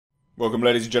Welcome,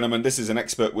 ladies and gentlemen. This is an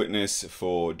expert witness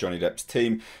for Johnny Depp's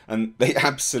team, and they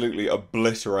absolutely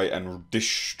obliterate and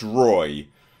destroy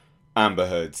Amber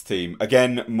Heard's team.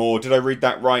 Again, more. Did I read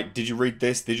that right? Did you read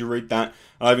this? Did you read that?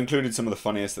 And I've included some of the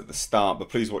funniest at the start, but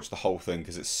please watch the whole thing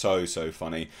because it's so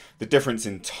funny. The difference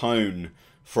in tone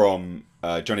from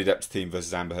Johnny Depp's team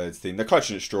versus Amber Heard's team. They're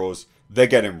clutching at straws. They're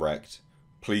getting wrecked.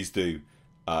 Please do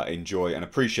enjoy and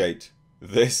appreciate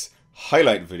this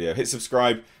highlight video. Hit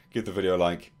subscribe, give the video a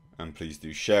like, and please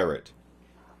do share it.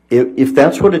 If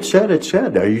that's what it said, it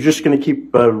said. Are you just going to keep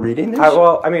reading this?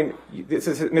 Well, I mean, this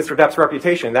is Mr. Depp's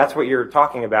reputation. That's what you're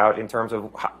talking about in terms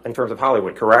of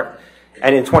Hollywood, correct?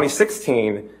 And in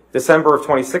 2016, December of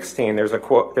 2016, there's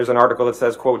an article that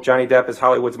says, quote, Johnny Depp is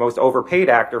Hollywood's most overpaid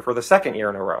actor for the second year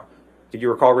in a row. Did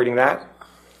you recall reading that?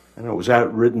 I know. Was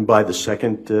that written by the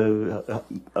second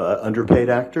underpaid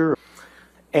actor?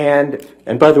 And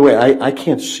by the way, I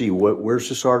can't see where's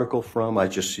this article from. I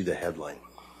just see the headline.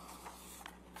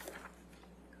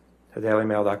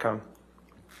 TheDailyMail.com.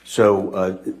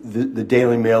 So the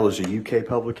Daily Mail is a UK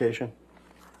publication?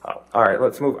 Oh, all right,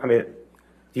 let's move. I mean,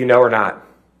 do you know or not?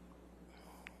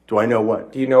 Do I know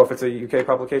what? Do you know if it's a UK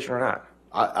publication or not?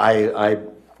 I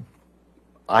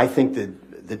think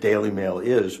that the Daily Mail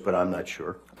is, but I'm not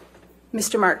sure.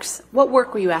 Mr. Marks, what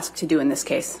work were you asked to do in this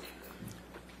case?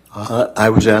 I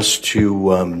was asked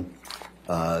to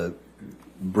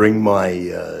bring my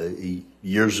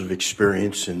years of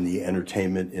experience in the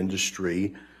entertainment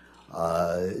industry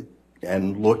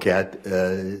and look at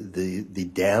the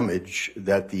damage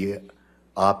that the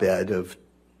op-ed of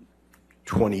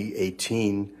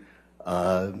 2018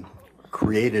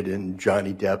 created in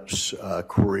Johnny Depp's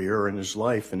career and his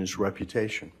life and his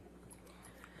reputation.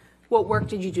 What work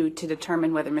did you do to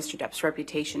determine whether Mr. Depp's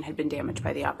reputation had been damaged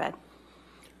by the op-ed?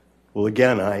 Well,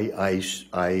 again, I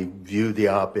view the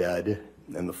op-ed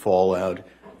and the fallout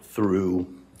through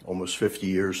almost 50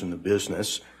 years in the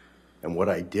business. And what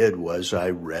I did was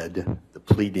I read the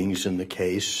pleadings in the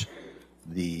case,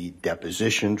 the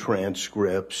deposition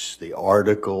transcripts, the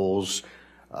articles,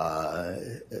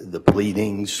 the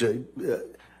pleadings,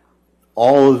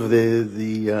 all of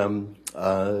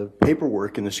the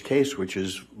paperwork in this case, which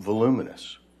is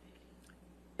voluminous.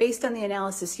 Based on the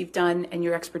analysis you've done and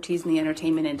your expertise in the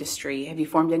entertainment industry, have you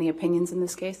formed any opinions in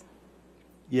this case?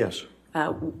 Yes.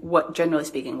 Generally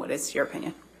speaking, what is your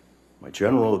opinion? My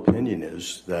general opinion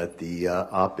is that the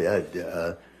op-ed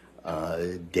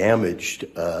damaged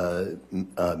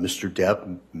Mr.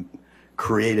 Depp,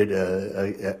 created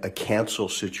a cancel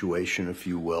situation, if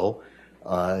you will,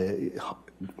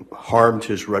 harmed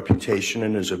his reputation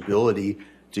and his ability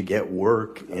to get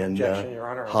work in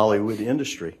Hollywood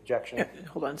industry. Objection. Yeah,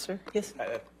 hold on, sir. Yes.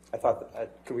 I thought,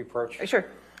 could we approach? Sure.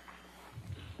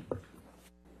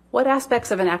 What aspects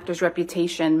of an actor's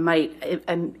reputation might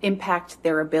impact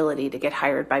their ability to get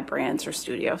hired by brands or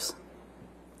studios?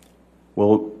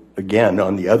 Well, again,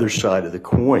 on the other side of the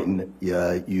coin,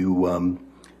 you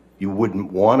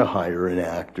wouldn't want to hire an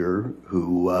actor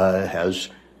who has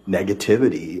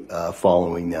negativity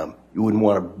following them. You wouldn't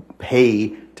want to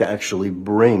pay to actually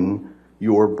bring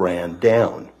your brand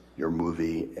down, your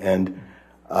movie. And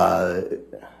so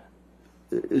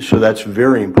that's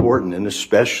very important, and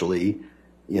especially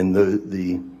in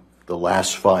the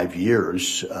last 5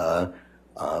 years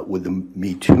with the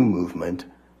Me Too movement,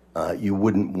 you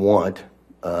wouldn't want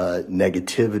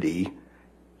negativity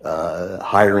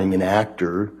hiring an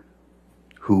actor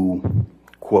who,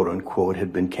 quote unquote,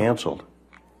 had been canceled.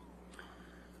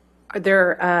 Is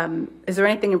there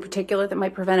anything in particular that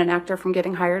might prevent an actor from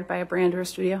getting hired by a brand or a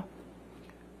studio?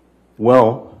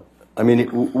 Well, I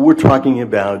mean, we're talking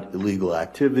about illegal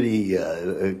activity,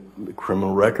 a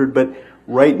criminal record, but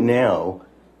right now,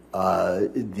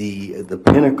 the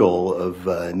pinnacle of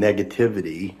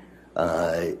negativity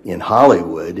in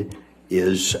Hollywood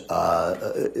is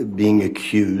being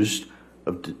accused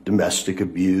of domestic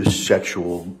abuse,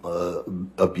 sexual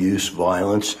abuse,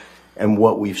 violence, and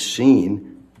what we've seen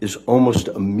is almost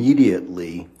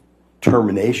immediately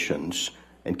terminations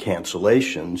and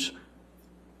cancellations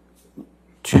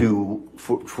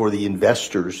for the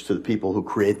investors, to the people who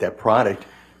create that product,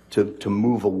 to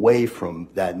move away from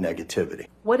that negativity.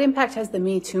 What impact has the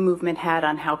Me Too movement had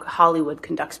on how Hollywood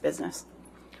conducts business?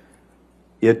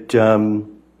 It, in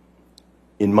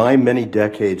my many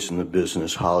decades in the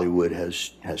business, Hollywood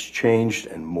has changed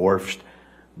and morphed,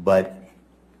 but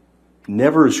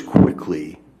never as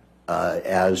quickly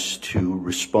as to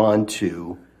respond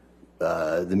to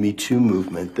the Me Too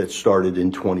movement that started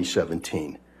in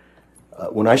 2017.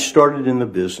 When I started in the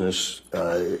business,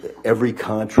 every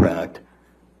contract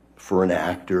for an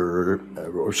actor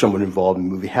or someone involved in a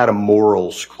movie had a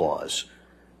morals clause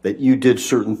that you did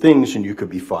certain things and you could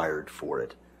be fired for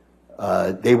it.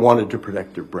 They wanted to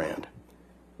protect their brand.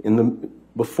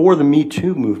 Before the Me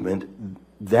Too movement,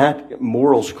 that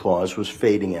morals clause was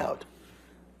fading out.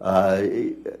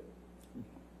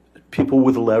 People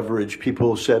with leverage,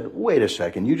 people said, wait a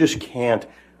second, you just can't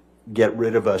get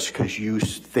rid of us because you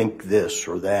think this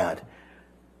or that.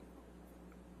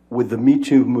 With the Me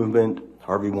Too movement,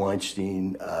 Harvey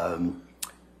Weinstein,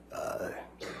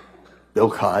 Bill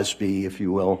Cosby, if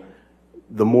you will,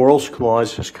 the morals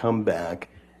clause has come back,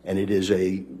 and it is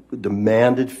a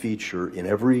demanded feature in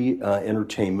every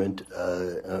entertainment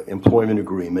employment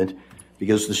agreement,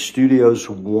 because the studios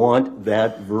want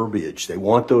that verbiage. They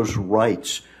want those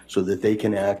rights so that they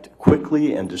can act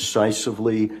quickly and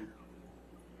decisively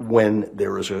when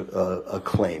there is a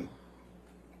claim.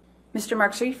 Mr.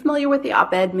 Marks, are you familiar with the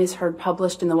op-ed Ms. Heard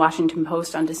published in the Washington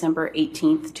Post on December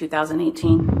 18th,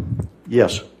 2018?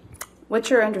 Yes. What's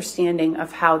your understanding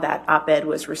of how that op-ed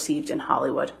was received in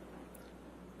Hollywood?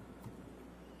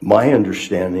 My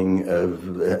understanding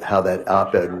of how that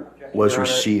op-ed was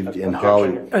received in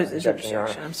Hollywood. Oh, is there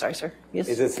objection? I'm sorry, sir. Yes.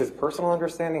 Is this his personal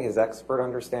understanding, his expert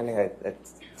understanding? It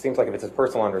seems like if it's his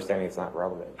personal understanding, it's not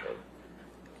relevant.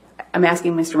 I'm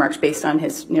asking Mr. Marks based on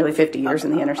his nearly 50 years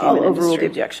in the entertainment I'll overrule industry.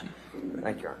 the objection.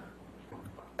 Thank you, Your Honor.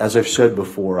 As I've said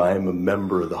before, I am a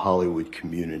member of the Hollywood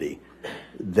community.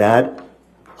 That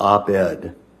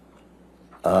op-ed,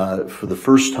 for the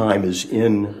first time, is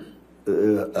in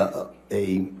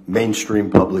a mainstream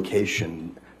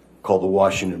publication called the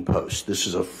Washington Post. This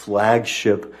is a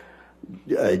flagship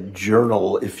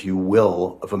journal, if you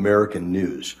will, of American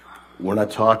news. We're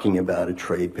not talking about a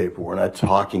trade paper. We're not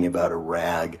talking about a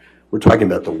rag. We're talking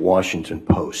about the Washington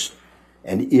Post.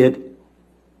 And it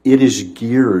is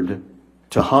geared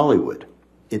to Hollywood.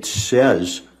 It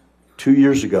says, 2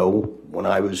 years ago, when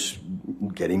I was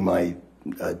getting my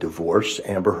divorce,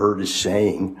 Amber Heard is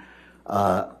saying,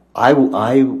 I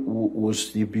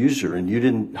was the abuser, and you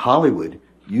didn't, Hollywood,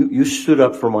 you stood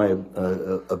up for my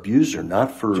abuser,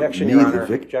 not for Objection, me, Your the Honor.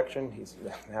 victim. Objection.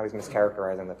 Now he's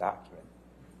mischaracterizing the document.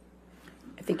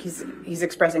 I think he's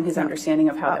expressing his understanding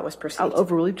of how that was perceived. I'll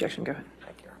overrule the objection. Go ahead.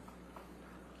 Thank you, Your Honor.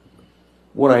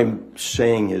 What I'm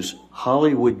saying is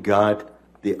Hollywood got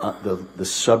the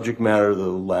subject matter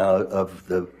of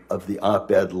the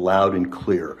op-ed loud and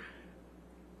clear.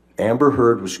 Amber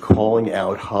Heard was calling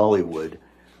out Hollywood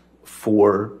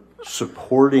for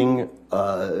supporting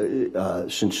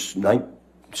since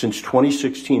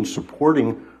 2016,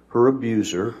 supporting her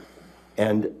abuser,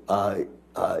 and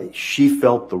she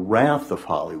felt the wrath of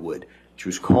Hollywood. She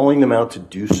was calling them out to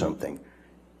do something.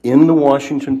 In the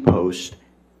Washington Post,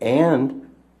 and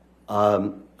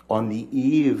on the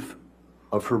eve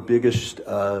of her biggest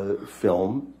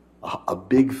film, a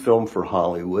big film for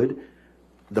Hollywood,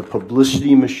 the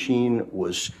publicity machine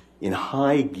was in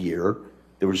high gear.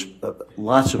 There was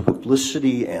lots of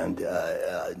publicity and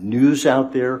news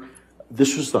out there.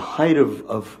 This was the height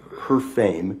of her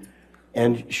fame,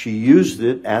 and she used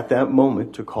it at that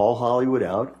moment to call Hollywood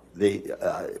out. They,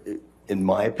 in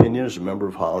my opinion, as a member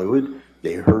of Hollywood,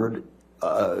 they heard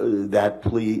that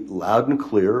plea loud and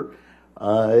clear,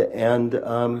 and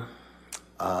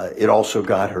it also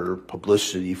got her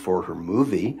publicity for her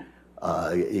movie.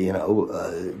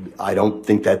 I don't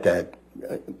think that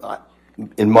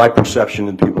in my perception,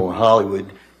 and people in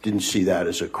Hollywood didn't see that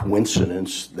as a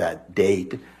coincidence, that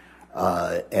date.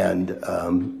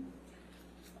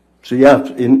 So yeah,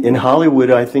 in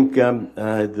Hollywood, I think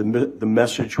the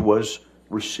message was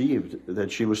received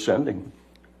that she was sending.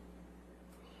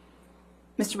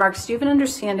 Mr. Marks, do you have an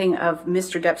understanding of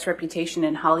Mr. Depp's reputation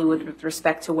in Hollywood with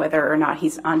respect to whether or not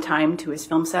he's on time to his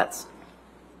film sets?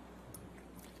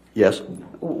 Yes.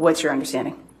 What's your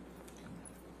understanding?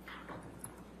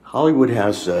 Hollywood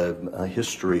has a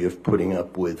history of putting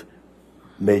up with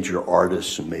major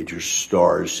artists and major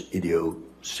stars'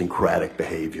 idiosyncratic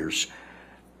behaviors.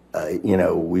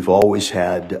 We've always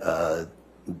had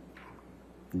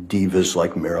divas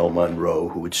like Marilyn Monroe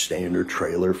who would stay in her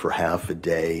trailer for half a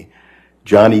day.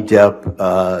 Johnny Depp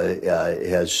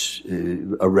has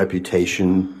a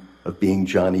reputation of being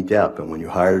Johnny Depp, and when you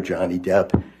hire Johnny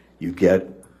Depp, you get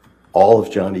all of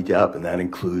Johnny Depp, and that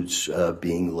includes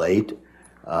being late.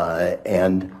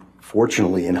 And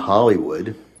fortunately, in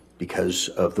Hollywood, because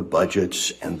of the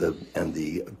budgets and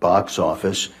the box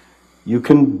office, you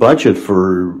can budget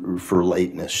for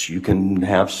lateness. You can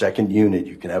have second unit.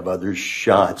 You can have other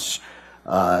shots.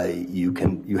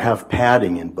 You have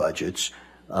padding in budgets.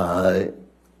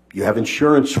 You have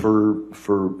insurance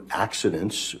for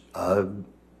accidents.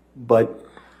 But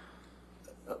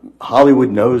Hollywood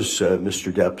knows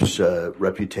Mr. Depp's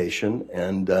reputation,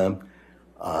 and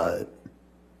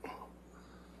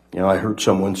I heard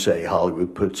someone say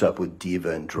Hollywood puts up with diva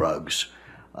and drugs.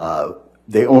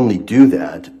 They only do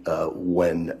that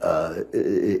when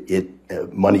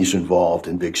money's involved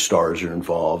and big stars are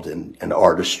involved and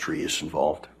artistry is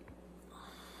involved.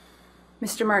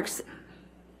 Mr. Marks,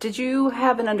 did you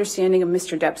have an understanding of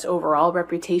Mr. Depp's overall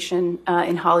reputation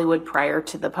in Hollywood prior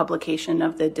to the publication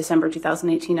of the December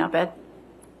 2018 op-ed?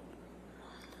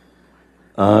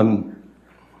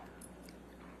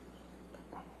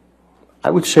 I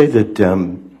would say that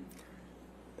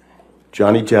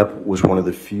Johnny Depp was one of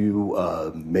the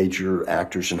few major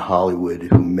actors in Hollywood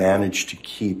who managed to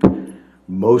keep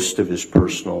most of his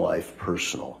personal life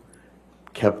personal,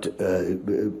 kept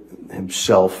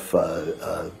himself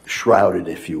shrouded,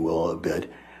 if you will, a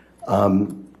bit.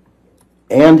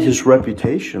 And his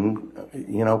reputation,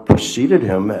 preceded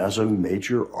him as a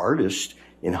major artist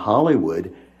in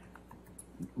Hollywood.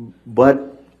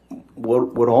 But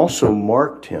what also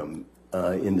marked him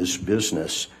in this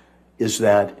business is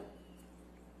that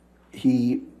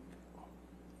he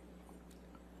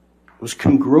was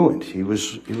congruent. He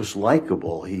was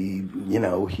likable. He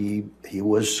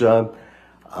was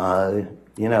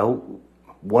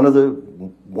one of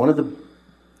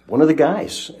the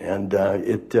guys. And I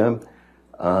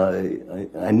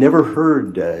never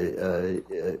heard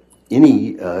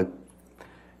any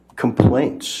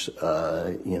complaints,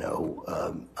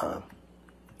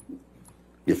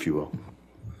 if you will.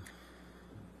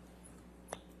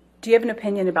 Do you have an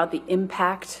opinion about the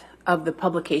impact of the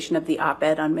publication of the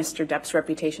op-ed on Mr. Depp's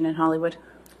reputation in Hollywood?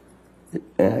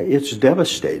 It's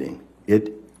devastating.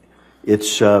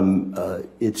 It's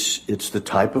the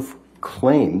type of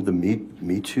claim, the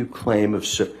Me Too claim of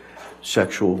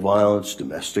sexual violence,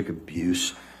 domestic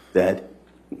abuse, that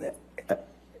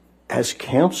has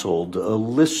canceled a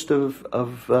list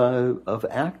of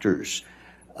actors.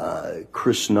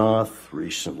 Chris Noth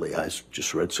recently. I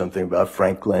just read something about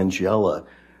Frank Langella.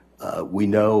 We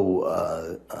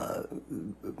know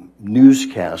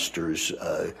newscasters,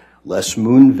 Les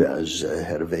Moonves,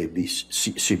 head of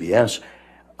CBS.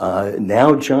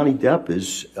 Now Johnny Depp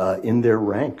is in their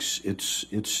ranks.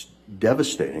 It's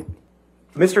devastating.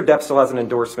 Mr. Depp still has an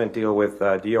endorsement deal with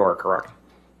Dior, correct?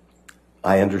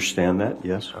 I understand that,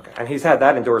 yes. Okay. And he's had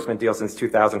that endorsement deal since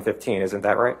 2015, isn't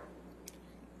that right?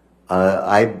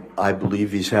 I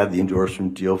believe he's had the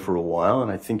endorsement deal for a while,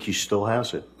 and I think he still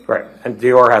has it. Right. And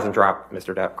Dior hasn't dropped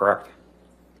Mr. Depp, correct?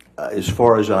 As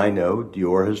far as I know,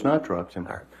 Dior has not dropped him.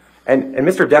 All right. And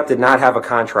Mr. Depp did not have a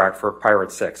contract for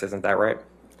Pirate 6, isn't that right?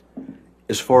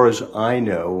 As far as I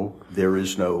know, there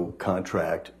is no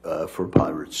contract for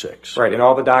Pirate 6. Right. In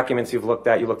all the documents you've looked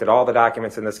at, you looked at all the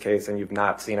documents in this case, and you've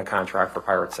not seen a contract for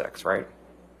Pirate 6, right?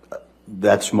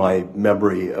 That's my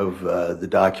memory of the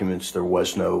documents. There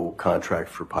was no contract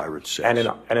for Pirate 6. And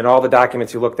in all the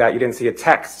documents you looked at, you didn't see a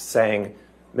text saying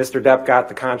Mr. Depp got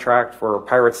the contract for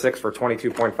Pirate 6 for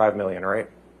 $22.5 million, right?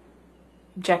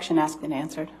 Objection asked and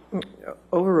answered.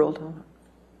 Overruled.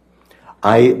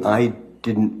 I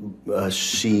didn't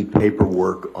see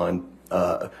paperwork on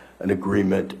an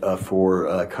agreement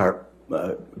for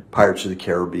Pirates of the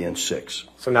Caribbean 6.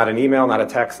 So not an email, not a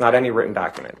text, not any written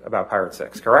document about Pirate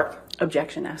 6, correct?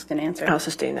 Objection asked and answered. I'll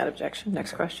sustain that objection.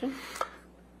 Next question.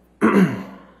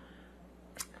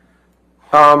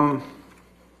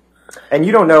 And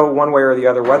you don't know one way or the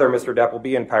other whether Mr. Depp will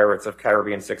be in Pirates of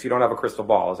Caribbean 6. You don't have a crystal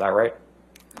ball, is that right?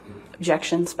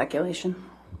 Objection, speculation.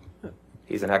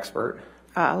 He's an expert.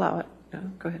 Allow it. No,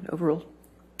 go ahead. Overruled.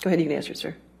 Go ahead. You can answer,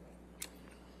 sir.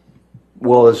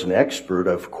 Well, as an expert,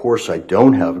 of course, I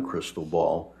don't have a crystal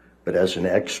ball. But as an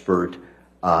expert,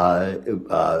 I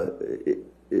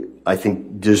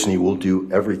think Disney will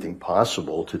do everything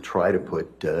possible to try to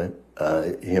put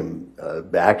him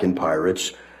back in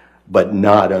Pirates, but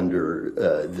not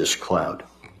under this cloud.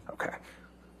 Okay.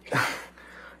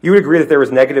 You would agree that there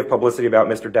was negative publicity about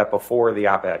Mr. Depp before the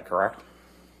op-ed, correct?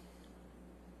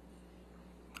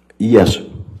 Yes.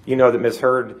 You know that Ms.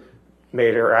 Heard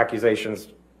made her accusations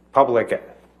public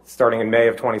starting in May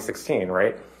of 2016,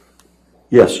 right?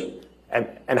 Yes.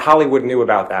 And Hollywood knew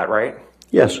about that, right?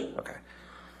 Yes. Okay.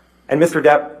 And Mr.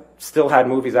 Depp still had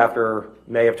movies after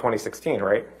May of 2016,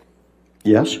 right?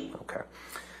 Yes. Okay.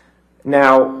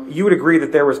 Now, you would agree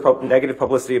that there was negative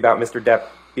publicity about Mr. Depp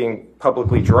being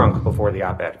publicly drunk before the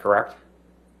op-ed, correct?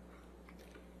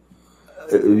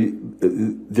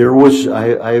 There was,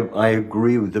 I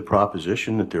agree with the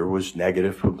proposition that there was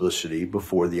negative publicity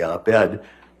before the op-ed.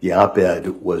 The op-ed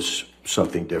was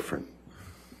something different.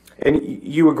 And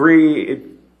you agree,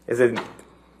 in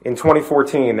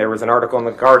 2014, there was an article in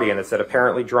The Guardian that said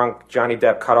apparently drunk Johnny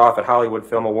Depp cut off at Hollywood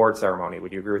Film Award ceremony.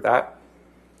 Would you agree with that?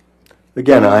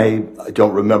 Again, I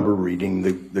don't remember reading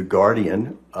The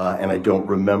Guardian, and I don't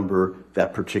remember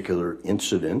that particular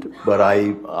incident, but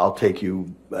I'll take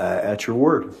you at your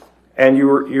word. And you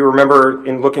remember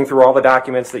in looking through all the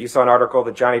documents that you saw an article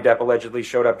that Johnny Depp allegedly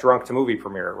showed up drunk to movie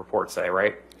premiere, reports say,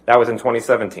 right? That was in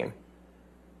 2017.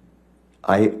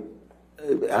 I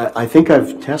think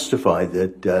I've testified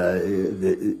that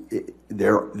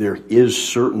there is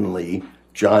certainly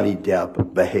Johnny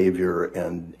Depp behavior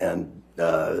and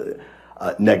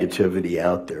negativity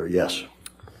out there. Yes.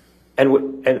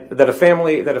 And that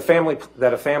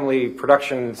a family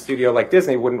production studio like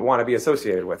Disney wouldn't want to be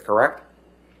associated with, correct?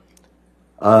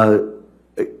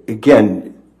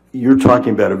 Again, you're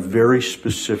talking about a very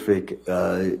specific,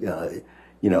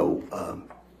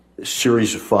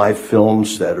 series of 5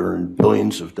 films that earn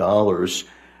billions of dollars,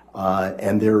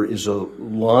 and there is a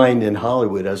line in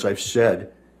Hollywood, as I've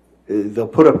said, they'll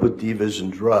put up with divas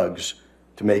and drugs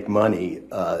to make money,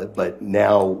 but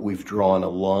now we've drawn a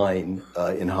line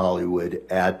in Hollywood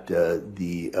at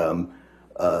the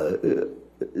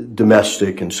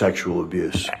domestic and sexual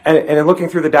abuse. And in looking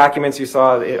through the documents, you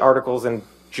saw articles in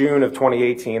June of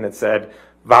 2018 that said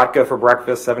vodka for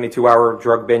breakfast, 72-hour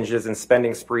drug binges, and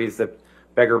spending sprees that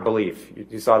beggar belief.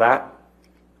 You saw that?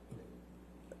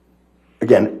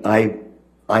 Again,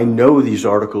 I know these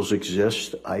articles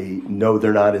exist. I know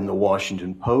they're not in the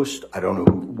Washington Post. I don't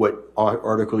know what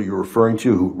article you're referring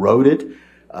to, who wrote it,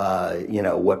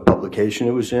 what publication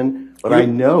it was in, but I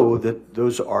know that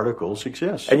those articles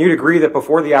exist. And you'd agree that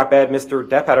before the op-ed, Mr.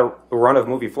 Depp had a run of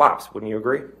movie flops, wouldn't you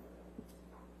agree?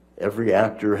 Every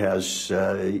actor has,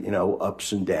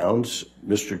 ups and downs.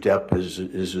 Mr. Depp,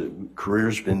 his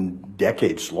career's been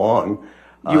decades long.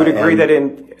 You would agree that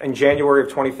in January of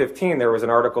 2015, there was an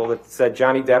article that said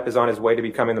Johnny Depp is on his way to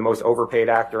becoming the most overpaid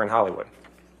actor in Hollywood.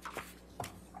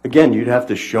 Again, you'd have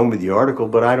to show me the article,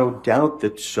 but I don't doubt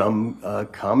that some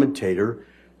commentator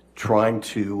trying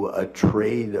to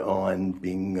trade on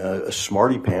being a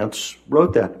smarty pants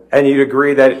wrote that. And you'd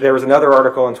agree that there was another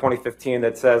article in 2015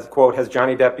 that says, quote, has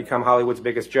Johnny Depp become Hollywood's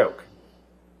biggest joke?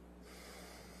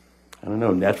 I don't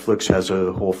know. Netflix has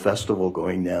a whole festival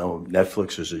going now.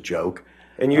 Netflix is a joke.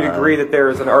 And you'd agree that there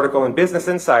is an article in Business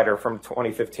Insider from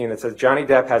 2015 that says Johnny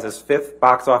Depp has his 5th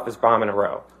box office bomb in a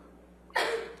row.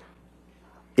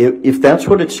 If that's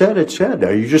what it said, it said.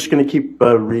 Are you just going to keep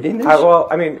reading this?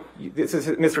 This is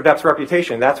Mr. Depp's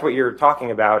reputation. That's what you're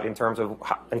talking about in terms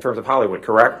of Hollywood,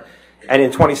 correct? And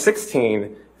in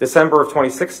 2016, December of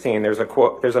 2016, there's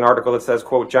an article that says,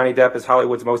 quote, Johnny Depp is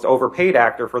Hollywood's most overpaid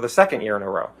actor for the 2nd year in a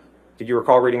row. Did you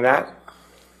recall reading that?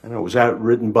 I don't know, was that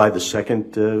written by the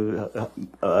second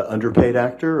underpaid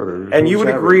actor? And you would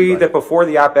agree that before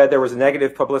the op-ed, there was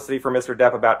negative publicity for Mr.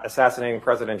 Depp about assassinating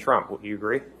President Trump. Would you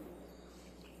agree?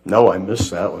 No, I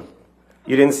missed that one.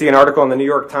 You didn't see an article in the New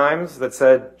York Times that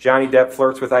said Johnny Depp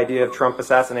flirts with idea of Trump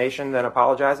assassination, then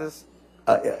apologizes?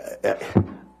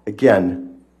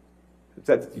 Again,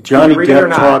 Johnny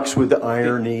Depp talks with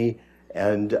irony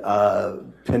and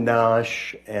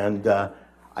panache, and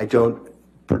I don't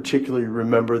particularly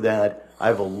remember that. I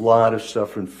have a lot of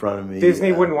stuff in front of me.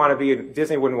 Disney wouldn't want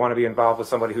to be involved with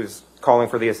somebody who's calling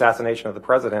for the assassination of the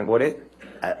president, would it?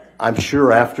 I'm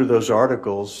sure after those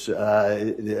articles,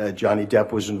 Johnny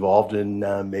Depp was involved in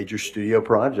major studio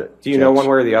projects. Do you know one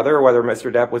way or the other whether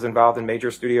Mr. Depp was involved in major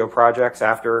studio projects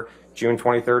after June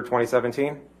 23rd,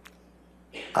 2017?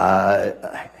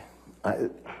 I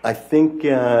think,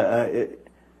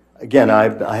 again,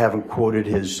 I haven't quoted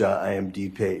his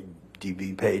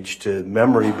IMDb page to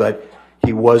memory, but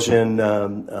he was in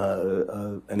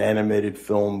an animated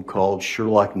film called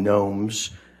Sherlock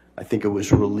Gnomes. I think it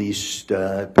was released,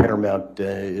 Paramount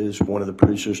is one of the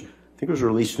producers. I think it was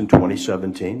released in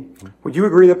 2017. Would you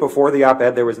agree that before the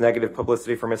op-ed there was negative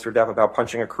publicity for Mr. Depp about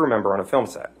punching a crew member on a film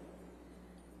set?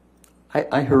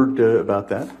 I heard about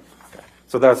that.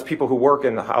 So that's people who work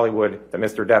in Hollywood that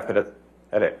Mr. Depp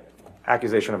had an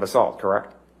accusation of assault,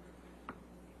 correct?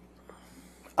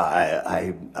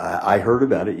 I heard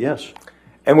about it, yes.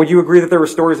 And would you agree that there were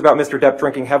stories about Mr. Depp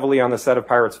drinking heavily on the set of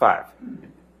Pirates 5?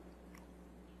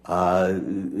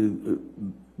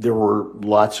 There were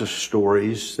lots of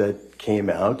stories that came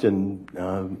out, and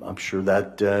I'm sure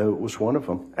that was one of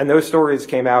them. And those stories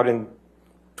came out in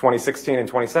 2016 and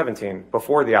 2017,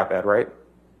 before the op-ed, right?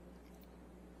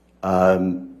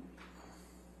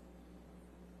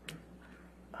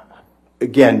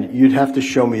 Again, you'd have to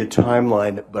show me a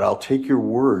timeline, but I'll take your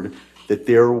word that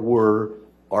there were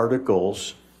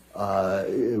articles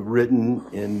written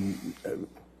in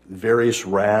various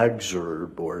rags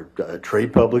or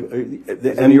trade public. Is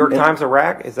the New York Times a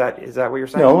rag? Is that what you're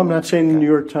saying? No, I'm not saying the New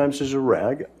York Times is a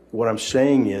rag. What I'm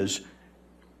saying is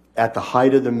at the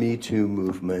height of the Me Too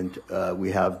movement,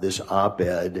 we have this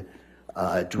op-ed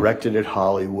directed at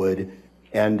Hollywood,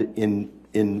 and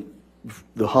in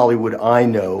the Hollywood I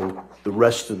know, the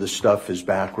rest of the stuff is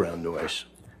background noise.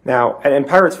 Now, and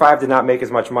Pirates 5 did not make as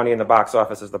much money in the box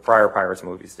office as the prior Pirates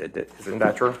movies did. Isn't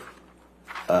that true?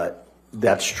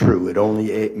 That's true. It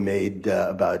only made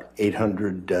about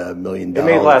 $800 million. It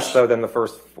made less, though, than the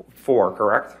first 4,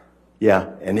 correct?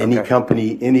 Yeah, and any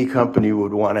company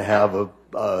would want to have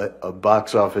a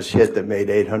box office hit that made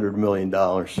 $800 million.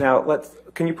 Now,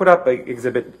 can you put up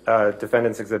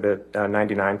Defendant's Exhibit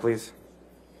 99, please?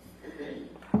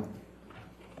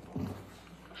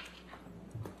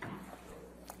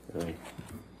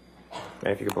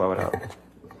 And if you could blow it up.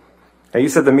 Now, you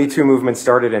said the Me Too movement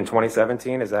started in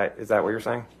 2017. Is that what you're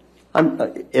saying?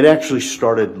 It actually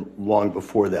started long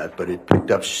before that, but it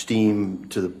picked up steam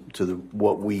to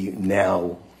what we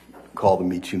now call the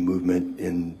Me Too movement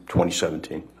in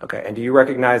 2017. Okay, and do you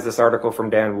recognize this article from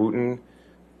Dan Wooten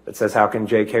that says, how can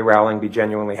J.K. Rowling be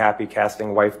genuinely happy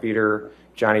casting wife-beater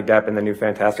Johnny Depp in the new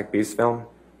Fantastic Beasts film?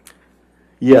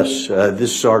 Yes,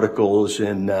 this article is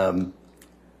in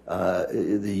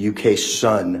the UK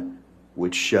Sun,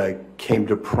 which came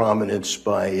to prominence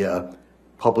by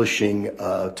publishing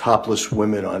topless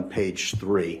women on page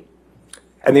 3.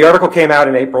 And the article came out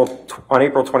on April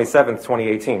 27th,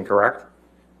 2018, correct?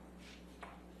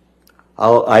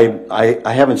 I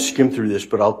haven't skimmed through this,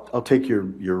 but I'll take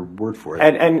your word for it.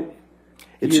 And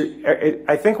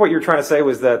I think what you're trying to say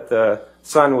was that the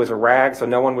Sun was a rag, so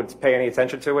no one would pay any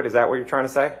attention to it. Is that what you're trying to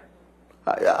say?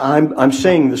 I'm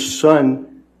saying the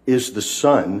Sun is the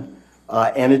Sun,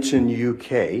 and it's in the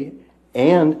UK.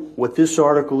 And what this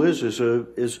article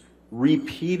is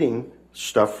repeating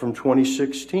stuff from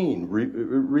 2016,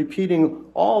 repeating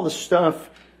all the stuff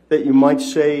that you might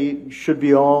say should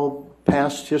be all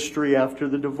past history after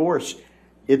the divorce.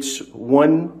 It's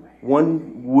one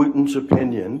Wooten's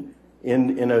opinion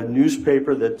in a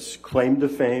newspaper that's claimed to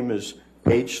fame as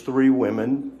page 3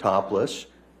 women topless,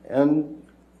 and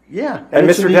yeah. And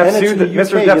Mr. Depp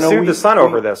sued the Sun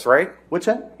over this, right? What's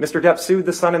that? Mr. Depp sued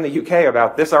the Sun in the UK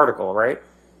about this article, right?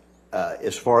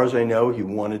 As far as I know, he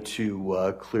wanted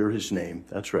to clear his name.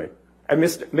 That's right. And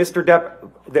Mr. Depp,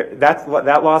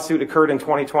 that lawsuit occurred in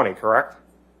 2020, correct?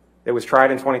 It was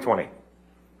tried in 2020.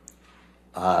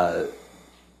 I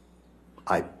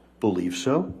believe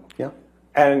so, yeah.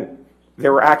 And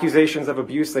there were accusations of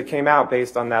abuse that came out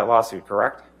based on that lawsuit,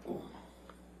 correct?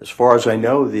 As far as I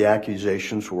know, the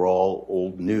accusations were all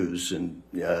old news and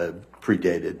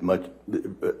predated much.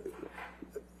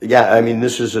 Yeah, I mean,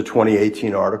 this is a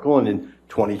 2018 article, and in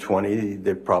 2020,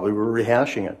 they probably were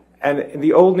rehashing it. And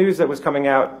the old news that was coming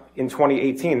out in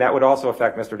 2018, that would also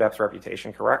affect Mr. Depp's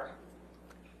reputation, correct?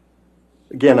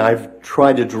 Again, I've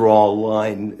tried to draw a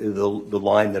line, the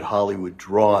line that Hollywood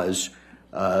draws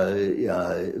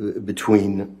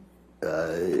between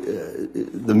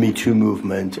the Me Too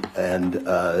movement and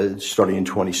starting in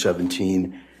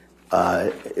 2017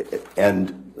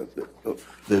 and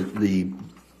the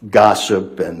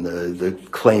gossip and the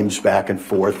claims back and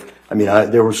forth. I mean,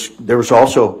 there was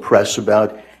also press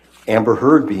about Amber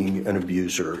Heard being an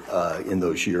abuser in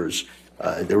those years.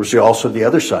 There was also the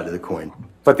other side of the coin.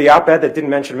 But the op-ed that didn't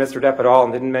mention Mr. Depp at all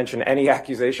and didn't mention any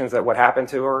accusations that what happened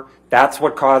to her, that's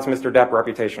what caused Mr. Depp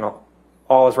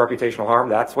all his reputational harm?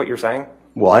 That's what you're saying?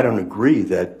 Well, I don't agree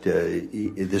that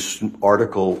this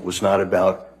article was not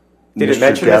about Did it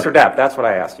mention Mr. Depp? That's what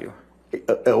I asked you.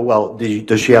 Well,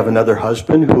 does she have another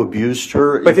husband who abused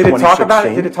her in 2016? But did it talk about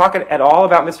it? Did it talk at all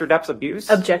about Mr. Depp's abuse?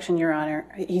 Objection, Your Honor.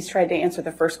 He's tried to answer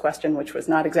the first question, which was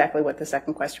not exactly what the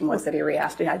second question was that he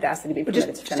re-asked. I'd asked that he be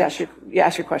permitted to finish.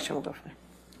 Ask your question. We'll go from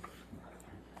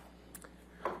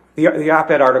there. The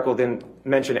op-ed article didn't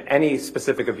mention any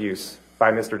specific abuse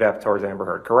by Mr. Depp towards Amber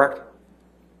Heard, correct?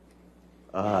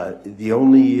 The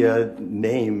only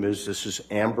name is this is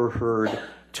Amber Heard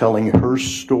telling her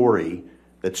story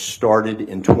that started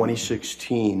in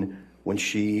 2016 when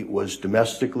she was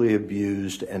domestically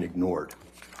abused and ignored.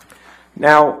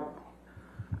 Now,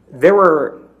 there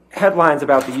were headlines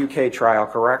about the UK trial,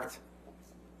 correct?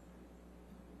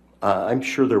 I'm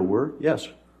sure there were, yes.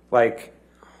 Like,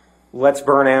 let's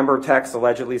burn Amber text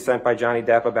allegedly sent by Johnny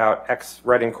Depp about X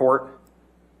read in court?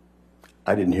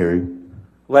 I didn't hear you.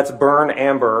 Let's burn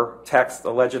Amber text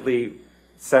allegedly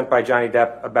sent by Johnny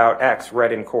Depp about X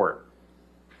read in court.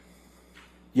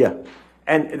 Yeah.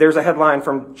 And there's a headline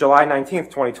from July 19th,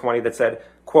 2020 that said,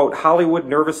 quote, Hollywood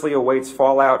nervously awaits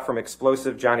fallout from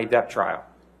explosive Johnny Depp trial.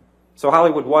 So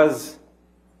Hollywood was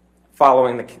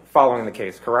following the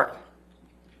case, correct?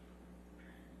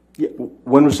 Yeah.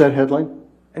 When was that headline?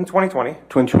 In 2020.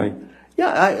 2020.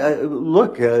 Yeah,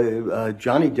 look,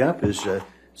 Johnny Depp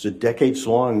is a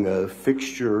decades-long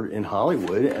fixture in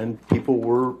Hollywood, and people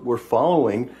were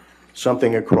following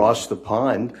something across the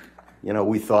pond. You know,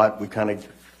 we thought we kind of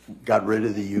got rid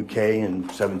of the UK in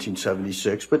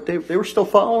 1776, but they were still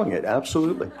following it,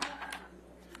 absolutely.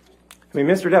 I mean,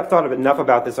 Mr. Depp thought enough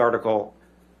about this article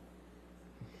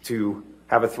to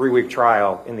have a 3-week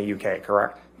trial in the UK,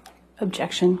 correct?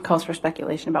 Objection. Calls for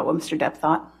speculation about what Mr. Depp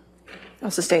thought. I'll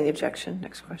sustain the objection.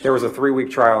 Next question. There was a 3-week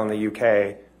trial in the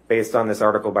UK based on this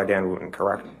article by Dan Wooten,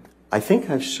 correct? I think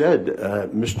I've said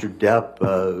Mr.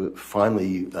 Depp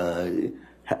finally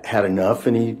had enough,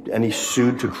 and he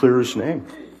sued to clear his name.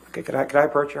 Okay, could I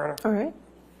approach, Your Honor? All right.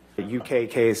 The UK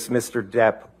case, Mr.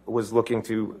 Depp was looking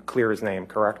to clear his name,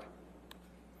 correct?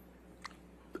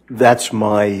 That's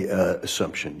my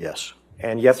assumption, yes.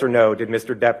 And yes or no, did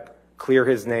Mr. Depp clear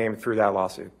his name through that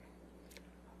lawsuit?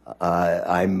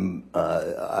 I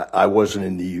wasn't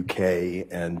in the UK,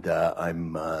 and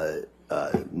I'm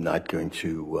not going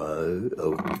to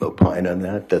opine on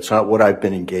that. That's not what I've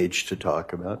been engaged to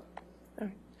talk about.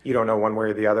 You don't know one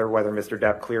way or the other whether Mr.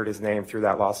 Depp cleared his name through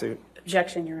that lawsuit?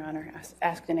 Objection, Your Honor.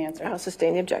 Asked and answered. I'll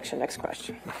sustain the objection. Next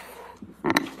question.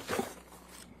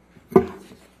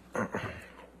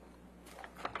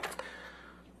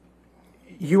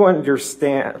 You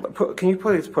understand, can you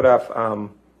please put up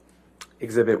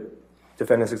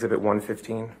Defendant's Exhibit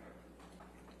 115?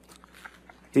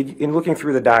 In looking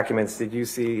through the documents, did you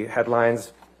see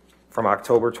headlines from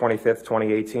October 25th,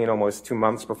 2018, almost 2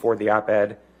 months before the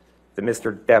op-ed, that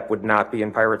Mr. Depp would not be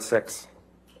in Pirate 6?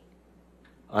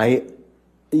 I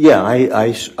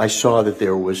saw that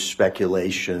there was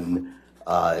speculation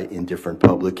in different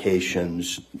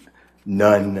publications,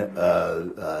 none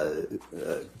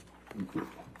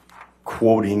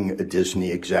quoting a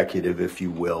Disney executive, if you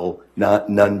will,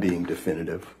 none being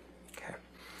definitive. Okay.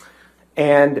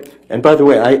 And by the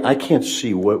way, I can't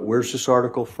see where's this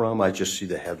article from. I just see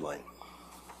the headline.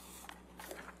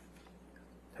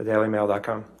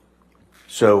 thedailymail.com.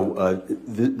 So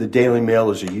the Daily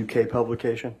Mail is a UK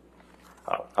publication?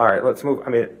 Oh, all right, let's move. I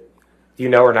mean, do you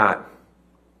know or not?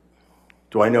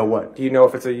 Do I know what? Do you know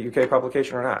if it's a UK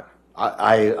publication or not?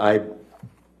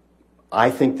 I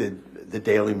think that the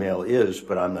Daily Mail is,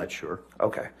 but I'm not sure.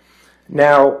 Okay.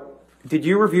 Now, did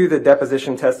you review the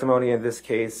deposition testimony in this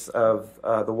case of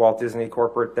the Walt Disney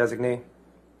corporate designee?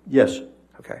 Yes.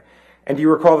 Okay. And do you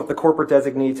recall that the corporate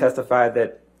designee testified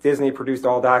that Disney produced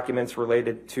all documents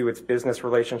related to its business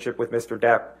relationship with Mr.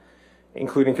 Depp,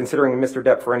 including considering Mr.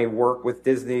 Depp for any work with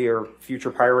Disney or future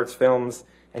Pirates films,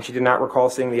 and she did not recall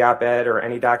seeing the op-ed or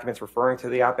any documents referring to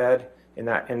the op-ed in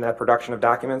that production of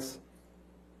documents?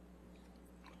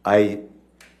 I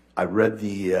read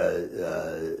the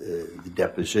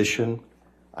deposition.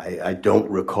 I don't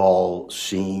recall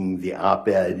seeing the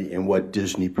op-ed in what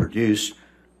Disney produced.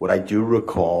 What I do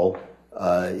recall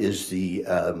is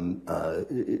that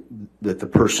the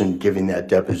person giving that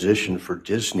deposition for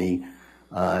Disney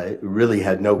really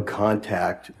had no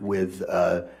contact with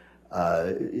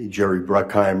Jerry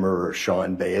Bruckheimer or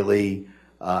Sean Bailey.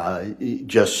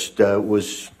 Just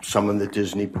was someone that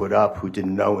Disney put up who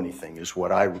didn't know anything, is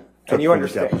what I took. And you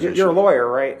understand, you're a lawyer,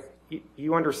 right?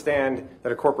 You understand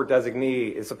that a corporate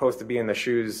designee is supposed to be in the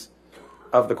shoes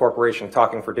of the corporation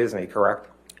talking for Disney, correct?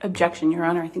 Objection, Your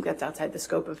Honor. I think that's outside the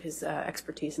scope of his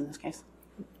expertise in this case.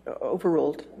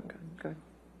 Overruled. Okay, go ahead.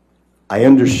 I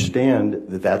understand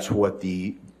that that's what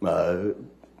the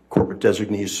corporate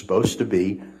designee is supposed to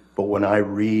be, but when I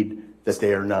read that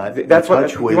they are not in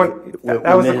touch with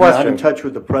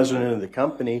the president of the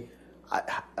company,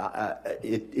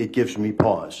 it gives me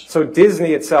pause. So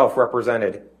Disney itself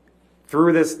represented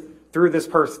through this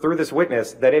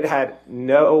witness that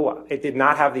it did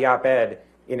not have the op-ed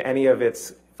in any of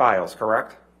its files,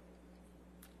 correct?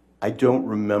 I don't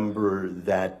remember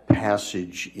that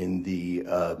passage in the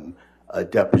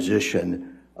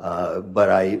deposition, but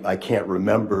I can't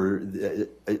remember.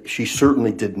 She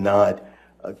certainly did not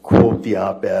quote the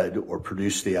op-ed or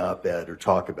produce the op-ed or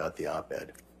talk about the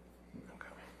op-ed. Okay.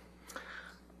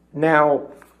 Now,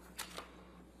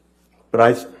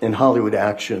 but in Hollywood,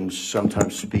 actions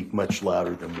sometimes speak much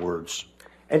louder than words.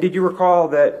 And did you recall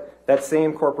that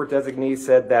same corporate designee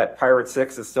said that Pirate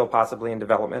 6 is still possibly in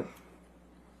development?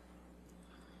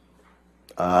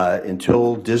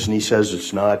 Until Disney says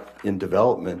it's not in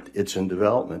development, it's in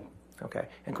development. Okay.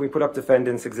 And can we put up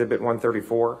Defendant's Exhibit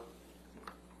 134?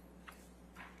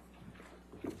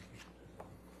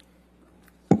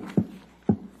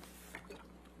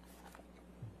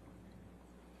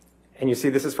 And you see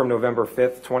this is from November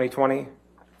 5th, 2020?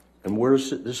 And where's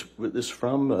this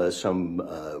from? Some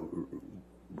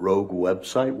rogue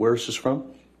website. Where is this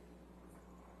from?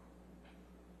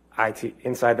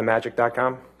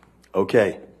 InsideTheMagic.com.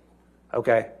 Okay.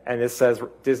 Okay, and this says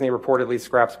Disney reportedly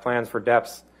scraps plans for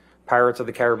Depp's Pirates of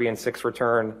the Caribbean 6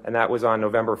 return, and that was on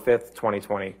November 5th,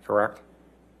 2020, correct?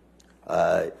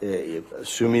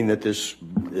 Assuming that this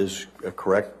is a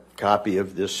correct copy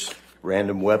of this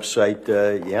random website,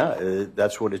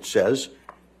 that's what it says.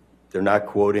 They're not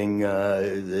quoting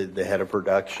the head of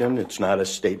production. It's not a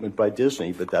statement by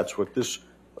Disney, but that's what this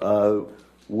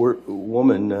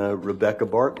woman, Rebecca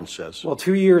Barton, says. Well,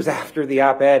 2 years after the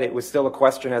op-ed, it was still a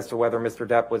question as to whether Mr.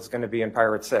 Depp was going to be in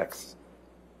Pirate 6.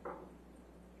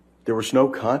 There was no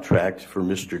contract for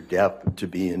Mr. Depp to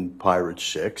be in Pirates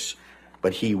 6,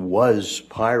 but he was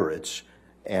Pirates,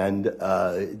 and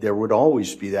there would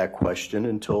always be that question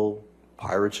until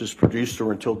Pirates is produced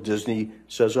or until Disney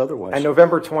says otherwise. And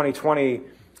November 2020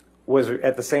 was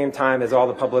at the same time as all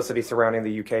the publicity surrounding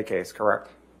the UK case, correct?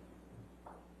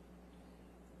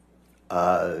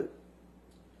 I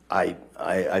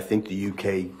think the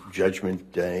UK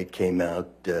judgment came out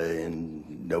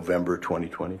in November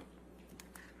 2020.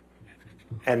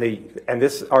 And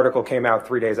this article came out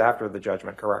 3 days after the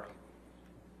judgment, correct?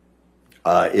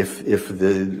 If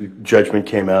the judgment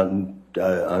came out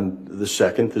on the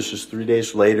 2nd, this is 3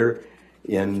 days later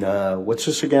in, what's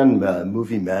this again,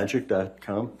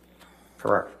 moviemagic.com?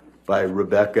 Correct. By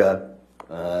Rebecca,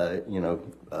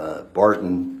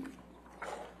 Barton.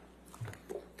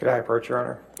 Could I approach, Your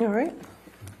Honor? All right.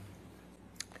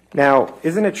 Now,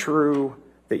 isn't it true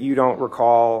that you don't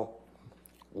recall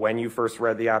when you first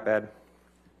read the op-ed?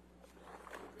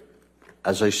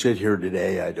 As I sit here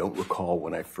today, I don't recall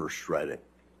when I first read it.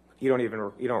 It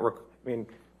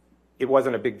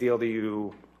wasn't a big deal to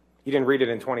you. You didn't read it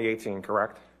in 2018,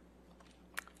 correct?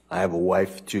 I have a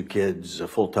wife, 2 kids, a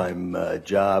full-time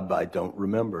job. I don't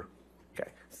remember. Okay.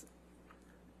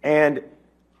 And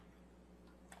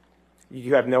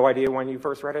you have no idea when you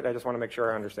first read it? I just want to make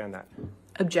sure I understand that.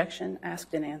 Objection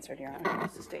asked and answered, Your Honor. I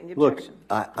sustain the Look, objection.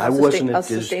 I wasn't I'll at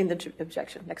this. sustain the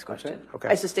objection. Next question. Okay.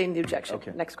 I sustain the objection.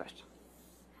 Okay. Next question.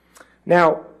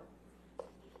 Now,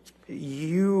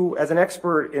 you, as an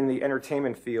expert in the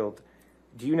entertainment field,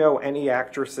 do you know any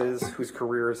actresses whose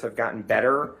careers have gotten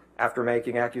better after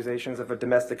making accusations of a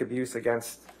domestic abuse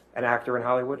against an actor in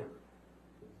Hollywood?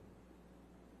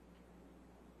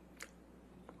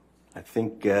 I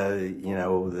think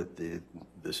that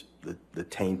the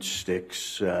taint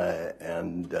sticks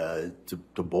and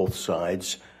to both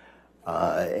sides,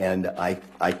 and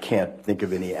I can't think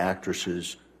of any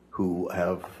actresses who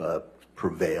have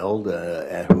prevailed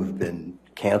and who've been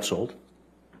canceled.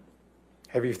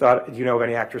 Do you know of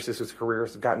any actresses whose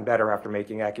careers have gotten better after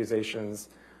making accusations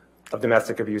of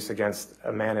domestic abuse against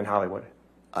a man in Hollywood?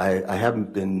 I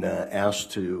haven't been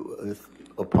asked to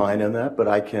opine on that, but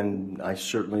I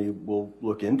certainly will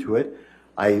look into it.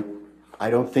 I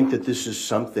don't think that this is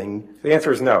something. The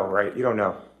answer is no, right? You don't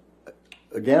know.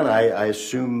 Again, I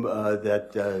assume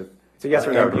that. So yes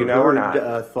or no? Do you know or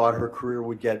not? Thought her career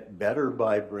would get better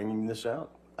by bringing this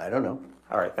out. I don't know.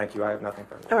 All right, thank you. I have nothing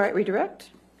further. All right, redirect.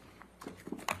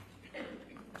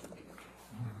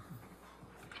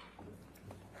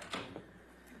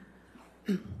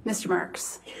 Mr.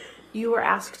 Marks, you were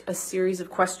asked a series of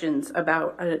questions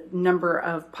about a number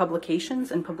of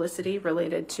publications and publicity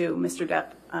related to Mr.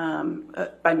 Depp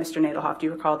by Mr. Nadelhoff. Do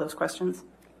you recall those questions?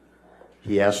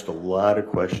 He asked a lot of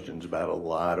questions about a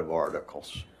lot of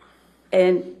articles.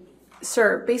 And,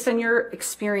 sir, based on your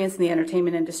experience in the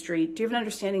entertainment industry, do you have an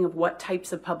understanding of what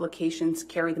types of publications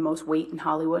carry the most weight in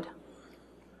Hollywood?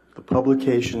 The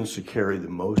publications that carry the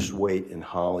most weight in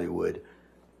Hollywood,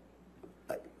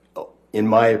 in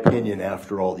my opinion,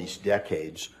 after all these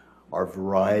decades, are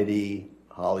Variety,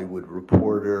 Hollywood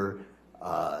Reporter,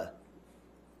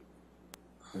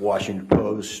 Washington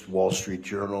Post, Wall Street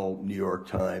Journal, New York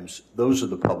Times. Those are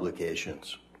the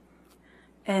publications.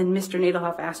 And Mr.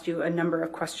 Nadelhoff asked you a number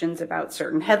of questions about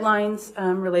certain headlines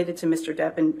related to Mr.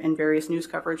 Depp and various news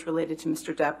coverage related to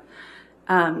Mr. Depp.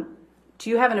 Do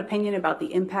you have an opinion about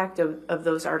the impact of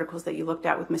those articles that you looked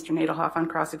at with Mr. Nadelhoff on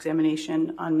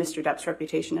cross-examination on Mr. Depp's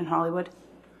reputation in Hollywood?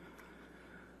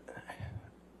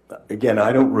 Again,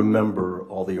 I don't remember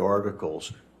all the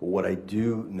articles, but what I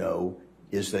do know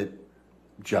is that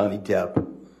Johnny Depp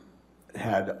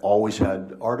had always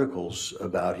had articles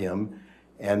about him,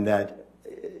 and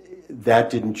that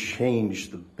didn't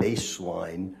change the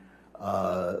baseline.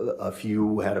 If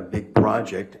you had a big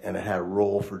project and it had a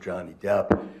role for Johnny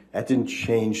Depp, that didn't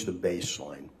change the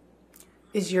baseline.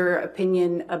 Is your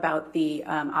opinion about the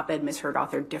op-ed misheard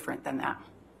author different than that?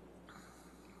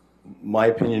 My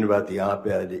opinion about the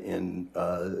op-ed in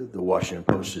the Washington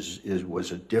Post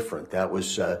was a different. That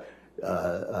was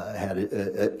had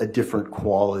a different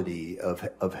quality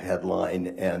of headline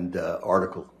and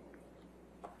article.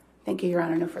 Thank you, Your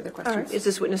Honor. No further questions. All right. Is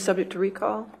this witness subject to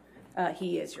recall?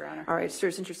 He is, Your Honor. All right,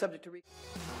 sir, since you're subject to recall.